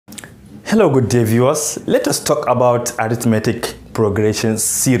Hello, good day viewers. Let us talk about arithmetic progression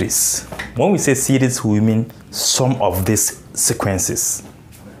series. When we say series, we mean sum of these sequences.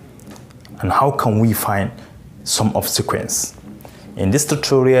 And how can we find sum of sequence? In this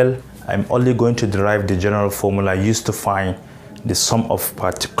tutorial, I'm only going to derive the general formula used to find the sum of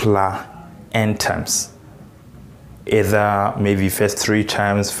particular n terms. Either maybe first 3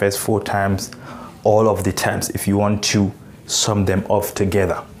 times, first 4 times, all of the terms if you want to sum them off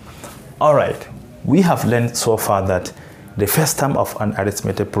together. All right, we have learned so far that the first term of an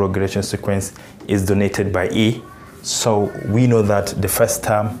arithmetic progression sequence is denoted by A. So we know that the first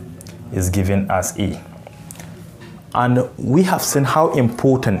term is given as A. And we have seen how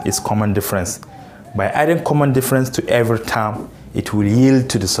important is common difference. By adding common difference to every term, it will yield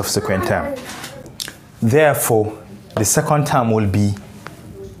to the subsequent term. Therefore, the second term will be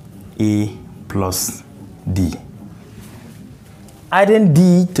A plus D. Adding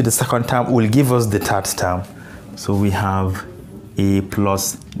D to the second term will give us the third term. So we have A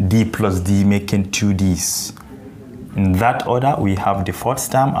plus D, making 2 Ds. In that order, we have the fourth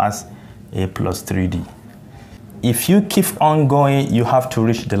term as A plus 3D. If you keep on going, you have to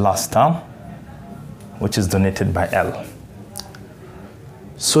reach the last term, which is denoted by L.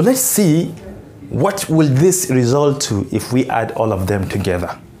 So let's see what will this result to if we add all of them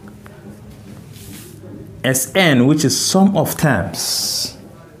together. Sn, which is sum of terms,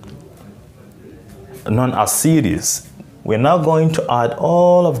 known as series. We're now going to add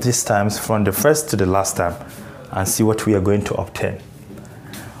all of these terms from the first to the last term and see what we are going to obtain.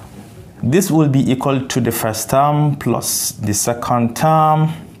 This will be equal to the first term plus the second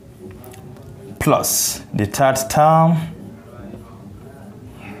term plus the third term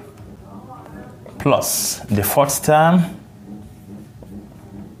plus the fourth term.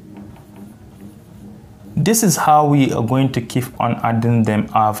 This is how we are going to keep on adding them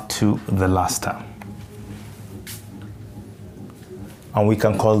up to the last term. And we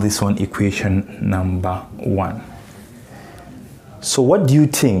can call this one equation number 1. So what do you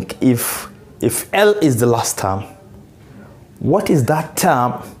think? If L is the last term, what is that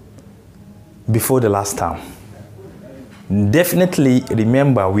term before the last term? Definitely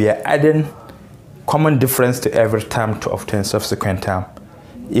remember we are adding common difference to every term to obtain subsequent term.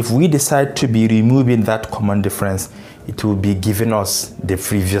 If we decide to be removing that common difference, it will be giving us the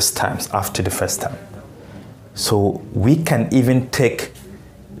previous terms after the first term. So we can even take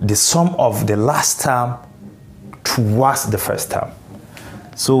the sum of the last term towards the first term.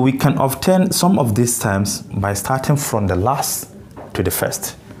 So we can obtain some of these terms by starting from the last to the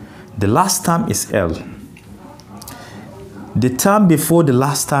first. The last term is L. The term before the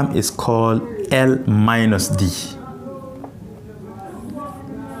last term is called L minus D.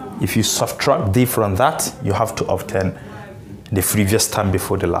 If you subtract D from that, you have to obtain the previous term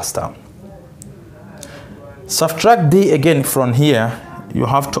before the last term. Subtract D again from here, you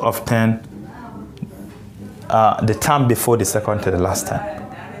have to obtain the term before the second to the last term.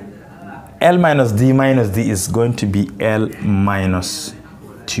 L minus D is going to be L minus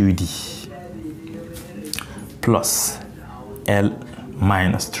 2D plus L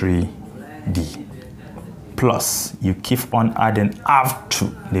minus 3D. Plus, you keep on adding up to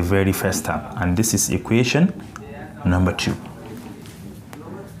the very first term. And this is equation number 2.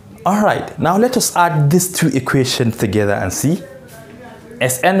 All right, now let us add these two equations together and see.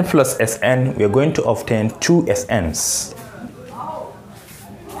 Sn plus Sn, we are going to obtain 2 Sn's.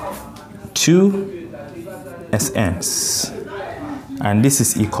 2 Sn's. And this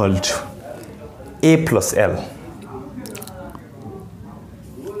is equal to A plus L.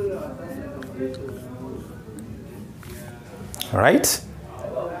 Right?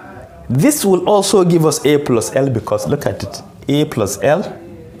 This will also give us A plus L because look at it. A plus L.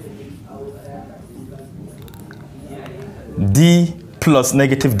 D plus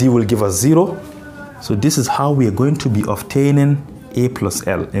negative D will give us 0. So this is how we are going to be obtaining A plus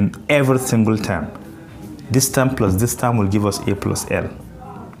L in every single term. This term plus this term will give us A plus L.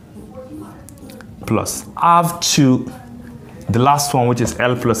 Plus up to the last one, which is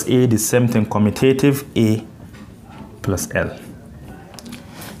L plus A, the same thing, commutative A plus L.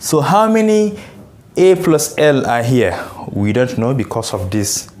 So how many A plus L are here? We don't know because of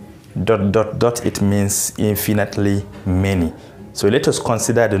this dot dot dot. It means infinitely many. So let us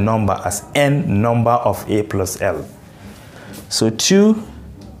consider the number as n number of A plus L. So 2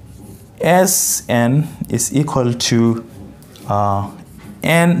 Sn is equal to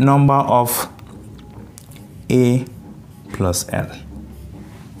n number of A plus L.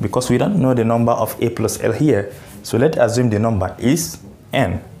 Because we don't know the number of A plus L here, so let's assume the number is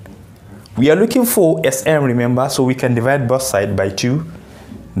n. We are looking for Sn, remember, so we can divide both sides by 2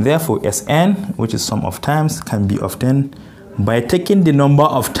 Therefore, Sn, which is sum of times, can be obtained by taking the number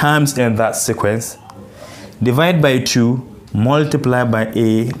of times in that sequence, divide by 2, multiply by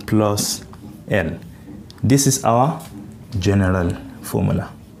A plus L. This is our general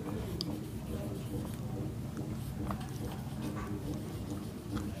formula.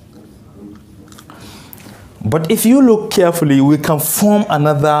 But if you look carefully, we can form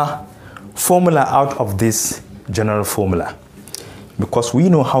another formula out of this general formula, because we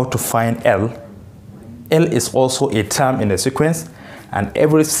know how to find L. L is also a term in a sequence, and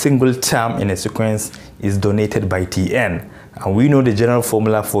every single term in a sequence is donated by Tn. And we know the general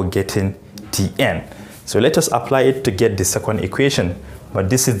formula for getting Tn. So let us apply it to get the second equation, but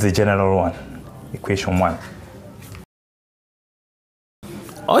this is the general one, equation 1.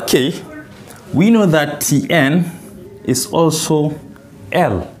 Okay, we know that Tn is also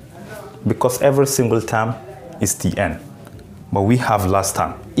L, because every single term is Tn. But we have last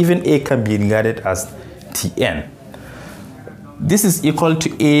term. Even A can be regarded as Tn. This is equal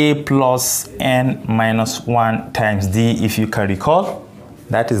to A plus N minus 1 times D, if you can recall.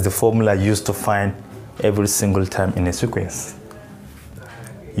 That is the formula used to find every single term in a sequence.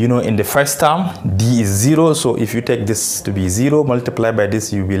 You know, in the first term, D is 0, so if you take this to be 0, multiply by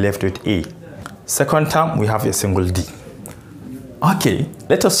this, you'll be left with A. Second term, we have a single D. Okay,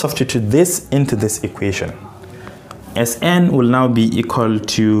 let us substitute this into this equation. Sn will now be equal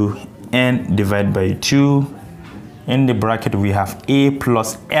to N divided by 2. In the bracket, we have A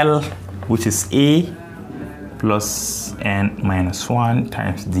plus L, which is A plus N minus 1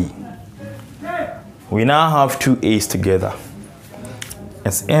 times D. We now have two A's together.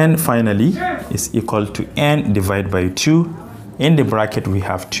 Sn finally is equal to N divided by 2. In the bracket, we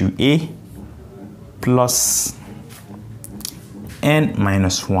have 2A plus N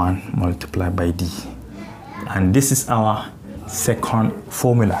minus 1 multiplied by D. And this is our second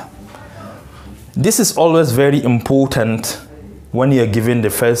formula. This is always very important when you're given the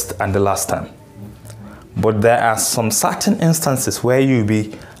first and the last term. But there are some certain instances where you'll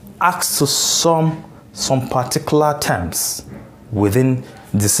be asked to sum some particular terms within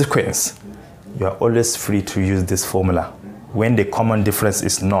the sequence. You are always free to use this formula when the common difference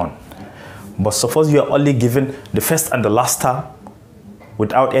is known. But suppose you are only given the first and the last term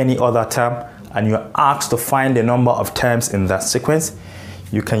without any other term, and you are asked to find the number of terms in that sequence,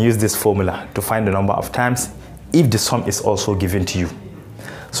 you can use this formula to find the number of terms if the sum is also given to you.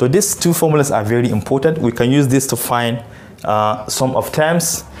 So these two formulas are very important. We can use this to find sum of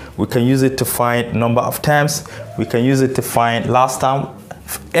terms. We can use it to find number of terms. We can use it to find last term.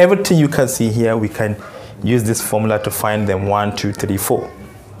 Everything you can see here, we can use this formula to find them 1, 2, 3,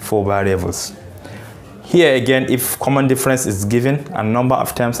 4 variables. Here again, if common difference is given and number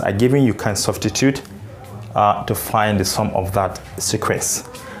of terms are given, you can substitute to find the sum of that sequence.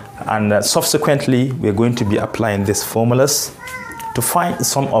 And subsequently, we're going to be applying these formulas to find the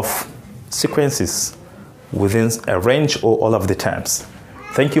sum of sequences within a range or all of the terms.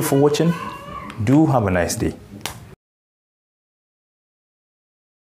 Thank you for watching. Do have a nice day.